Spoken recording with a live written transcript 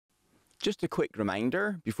Just a quick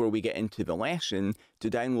reminder before we get into the lesson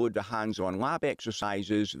to download the hands-on lab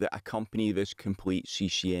exercises that accompany this complete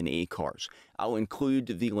CCNA course. I'll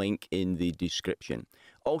include the link in the description.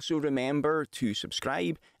 Also remember to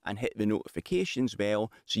subscribe and hit the notifications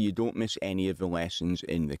bell so you don't miss any of the lessons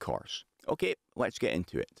in the course. Okay, let's get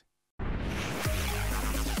into it.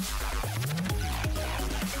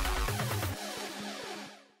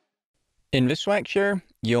 In this lecture,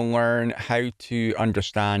 you'll learn how to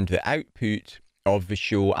understand the output of the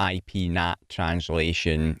show IP NAT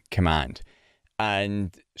translation command.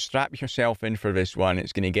 And strap yourself in for this one,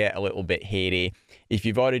 it's going to get a little bit hairy. If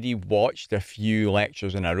you've already watched a few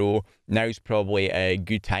lectures in a row, now's probably a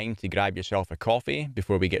good time to grab yourself a coffee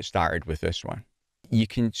before we get started with this one. You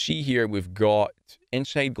can see here we've got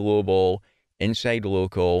inside global, inside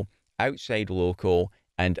local,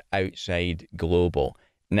 and outside global.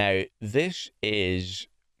 Now, this is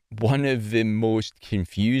one of the most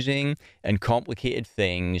confusing and complicated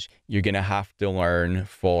things you're going to have to learn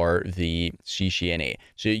for the CCNA.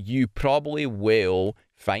 So you probably will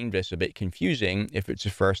find this a bit confusing if it's the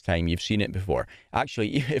first time you've seen it before.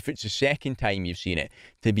 Actually, if it's the second time you've seen it.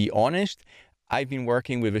 To be honest, I've been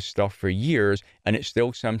working with this stuff for years, and it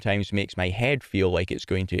still sometimes makes my head feel like it's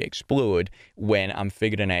going to explode when I'm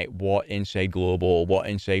figuring out what inside global, what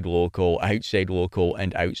inside local,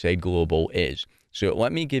 and outside global is. So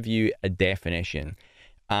let me give you a definition.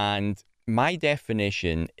 And my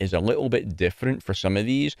definition is a little bit different for some of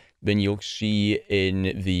these than you'll see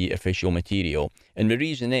in the official material. And the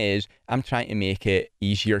reason is I'm trying to make it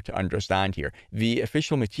easier to understand here. The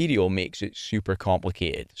official material makes it super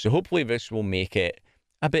complicated. So hopefully this will make it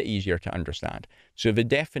a bit easier to understand. So the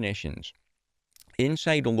definitions.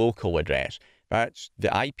 Inside local address, that's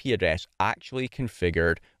the IP address actually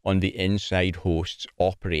configured on the inside host's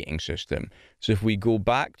operating system. So if we go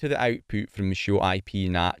back to the output from the show IP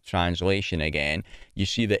NAT translation again, you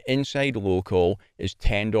see that inside local is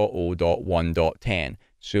 10.0.1.10.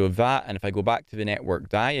 So that, and if I go back to the network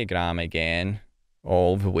diagram again,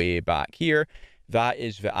 all the way back here, that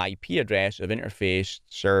is the IP address of interface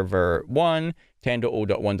server 1,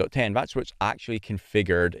 10.0.1.10. That's what's actually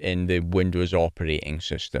configured in the Windows operating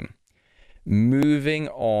system. Moving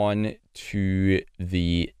on to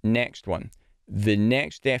the next one. The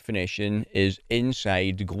next definition is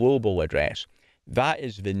inside global address. That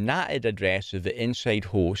is the NATed address of the inside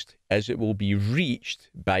host as it will be reached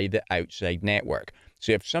by the outside network.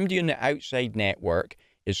 So if somebody on the outside network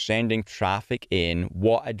is sending traffic in,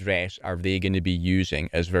 what address are they going to be using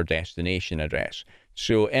as their destination address?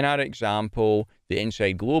 So in our example, the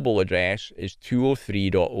inside global address is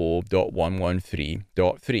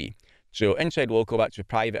 203.0.113.3. So inside local, that's the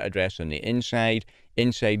private address on the inside.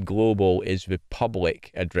 Inside global is the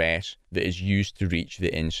public address that is used to reach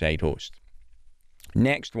the inside host.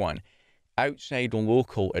 Next one, outside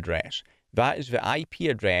local address. That is the IP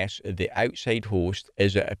address of the outside host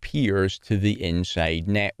as it appears to the inside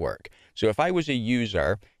network. So if I was a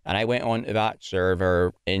user and I went onto that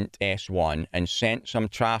server int S1 and sent some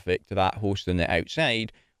traffic to that host on the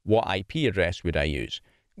outside, what IP address would I use?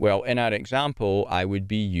 Well, in our example, I would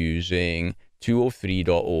be using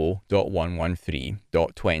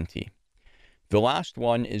 203.0.113.20. The last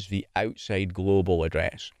one is the outside global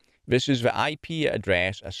address. This is the IP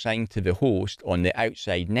address assigned to the host on the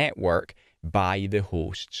outside network by the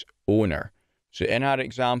host's owner. So in our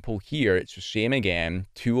example here, it's the same again,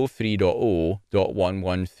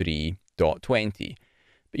 203.0.113.20.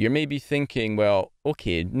 But you're maybe thinking, well,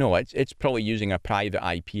 okay, no, it's probably using a private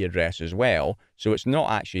IP address as well, so it's not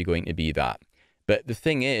actually going to be that. But the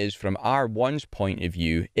thing is, from R1's point of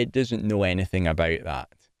view, it doesn't know anything about that.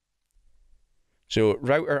 So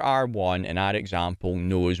router R1 in our example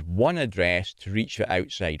knows one address to reach the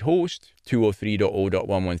outside host,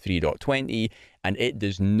 203.0.113.20, and it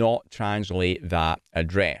does not translate that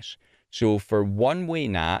address. So for one-way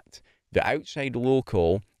NAT, the outside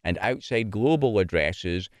local and outside global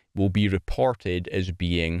addresses will be reported as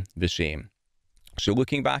being the same. So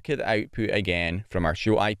looking back at the output again from our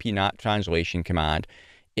show IP NAT translation command,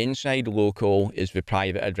 inside local is the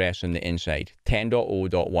private address on the inside,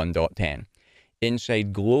 10.0.1.10.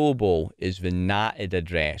 Inside global is the NATed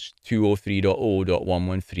address,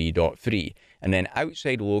 203.0.113.3. And then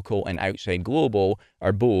outside local and outside global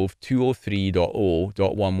are both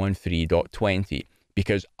 203.0.113.20.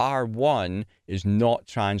 Because R1 is not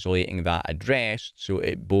translating that address, so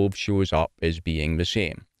it both shows up as being the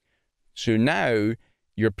same. So now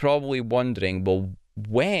you're probably wondering, well,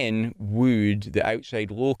 when would the outside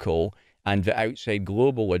local and the outside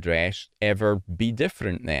global address ever be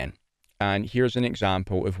different then? And here's an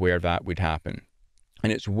example of where that would happen.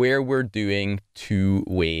 and it's where we're doing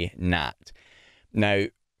two-way NAT. Now,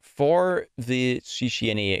 for the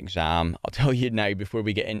CCNA exam, I'll tell you now before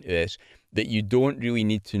we get into this, that you don't really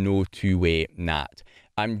need to know two-way NAT.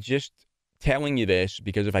 I'm just telling you this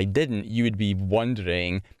because if I didn't, you would be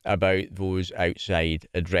wondering about those outside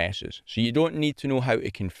addresses. So you don't need to know how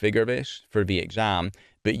to configure this for the exam,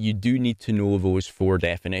 but you do need to know those 4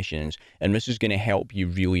 definitions, and this is going to help you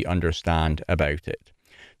really understand about it.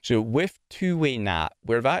 So with two-way NAT,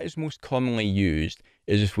 where that is most commonly used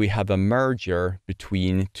is if we have a merger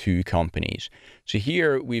between 2 companies. So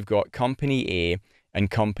here we've got company A and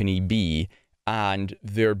company B, and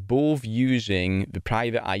they're both using the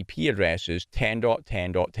private IP addresses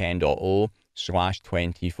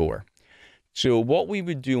 10.10.10.0/24. So what we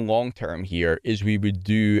would do long term here is we would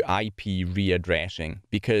do IP readdressing,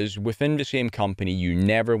 because within the same company you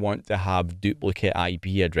never want to have duplicate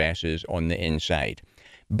IP addresses on the inside.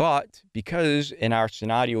 But because in our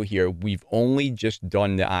scenario here we've only just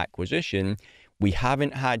done the acquisition, we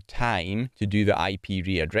haven't had time to do the IP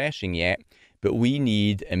readdressing yet, but we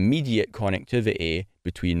need immediate connectivity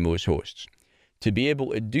between those hosts. To be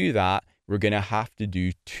able to do that, we're going to have to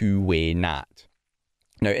do two-way NAT.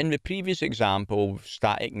 Now, in the previous example,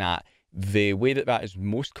 static NAT, the way that that is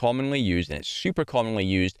most commonly used, and it's super commonly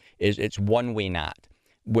used, is it's one-way NAT.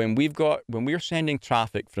 When we're sending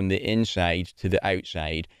traffic from the inside to the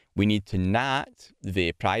outside, we need to NAT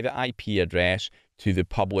the private IP address to the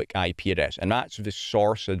public IP address, and that's the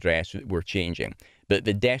source address that we're changing. But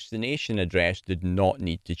the destination address did not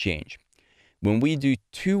need to change. When we do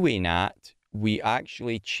two-way NAT, we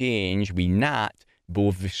actually we NAT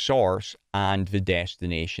both the source and the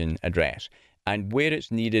destination address. And where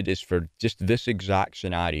it's needed is for just this exact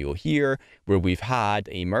scenario here, where we've had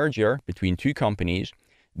a merger between 2 companies,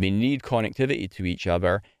 they need connectivity to each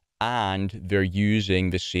other, and they're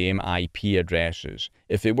using the same IP addresses.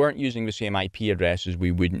 If they weren't using the same IP addresses,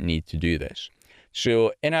 we wouldn't need to do this.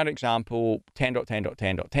 So in our example,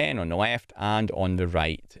 10.10.10.10 on the left and on the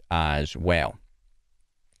right as well.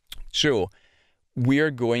 So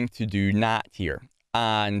we're going to do NAT here.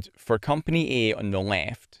 And for company A on the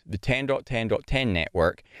left, the 10.10.10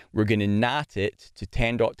 network, we're going to NAT it to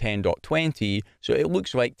 10.10.20, so it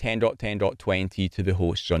looks like 10.10.20 to the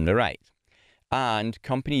hosts on the right. And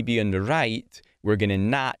company B on the right, we're going to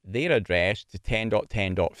NAT their address to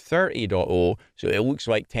 10.10.30.0, so it looks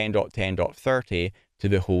like 10.10.30 to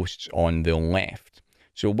the hosts on the left.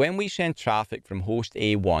 So when we send traffic from host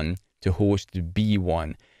A1 to host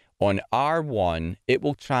B1, on R1, it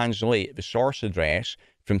will translate the source address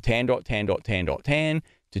from 10.10.10.10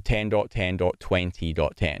 to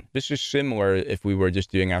 10.10.20.10. This is similar if we were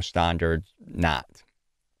just doing our standard NAT.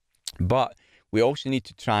 But we also need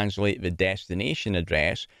to translate the destination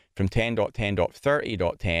address from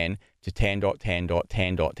 10.10.30.10 to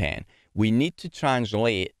 10.10.10.10. We need to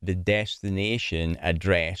translate the destination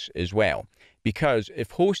address as well, because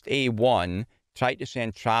if host A1 tried to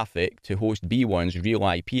send traffic to host B1's real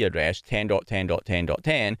IP address,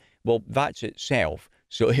 10.10.10.10, well, that's itself.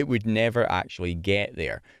 So it would never actually get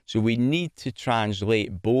there. So we need to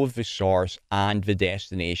translate both the source and the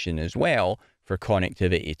destination as well for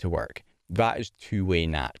connectivity to work. That is two-way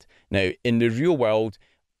NAT. Now, in the real world,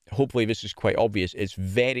 hopefully this is quite obvious, it's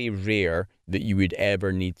very rare that you would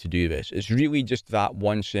ever need to do this. It's really just that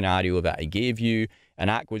one scenario that I gave you, an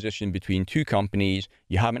acquisition between 2 companies,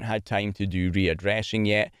 you haven't had time to do readdressing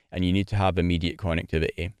yet, and you need to have immediate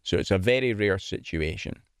connectivity. So it's a very rare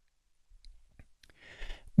situation.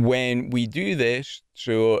 When we do this,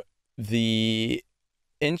 so the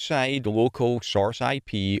inside local source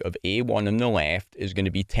IP of A1 on the left is going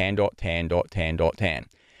to be 10.10.10.10.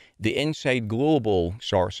 The inside global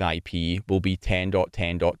source IP will be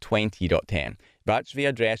 10.10.20.10. That's the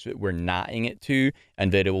address that we're NATing it to,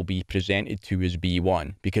 and that it will be presented to as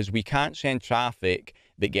B1, because we can't send traffic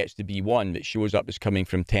that gets to B1 that shows up as coming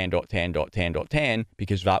from 10.10.10.10,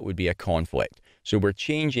 because that would be a conflict. So we're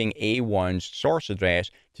changing A1's source address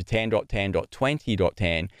to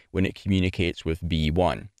 10.10.20.10 when it communicates with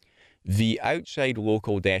B1. The outside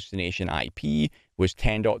local destination IP was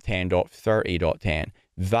 10.10.30.10.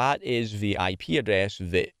 That is the IP address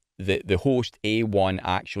that the host A1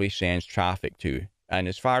 actually sends traffic to. And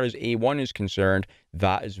as far as A1 is concerned,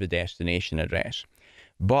 that is the destination address.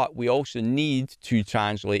 But we also need to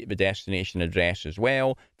translate the destination address as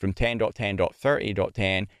well from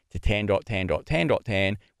 10.10.30.10 to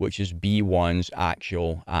 10.10.10.10, which is B1's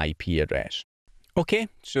actual IP address. Okay,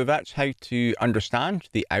 so that's how to understand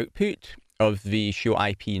the output of the show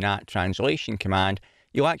IP NAT translation command.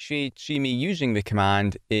 You'll actually see me using the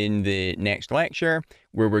command in the next lecture,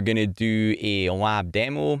 where we're going to do a lab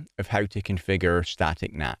demo of how to configure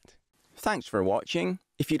static NAT. Thanks for watching.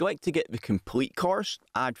 If you'd like to get the complete course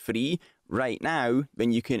ad-free right now,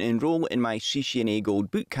 then you can enroll in my CCNA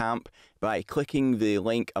Gold Bootcamp by clicking the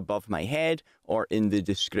link above my head or in the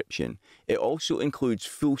description. It also includes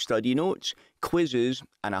full study notes, quizzes,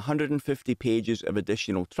 and 150 pages of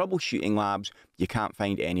additional troubleshooting labs you can't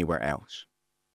find anywhere else.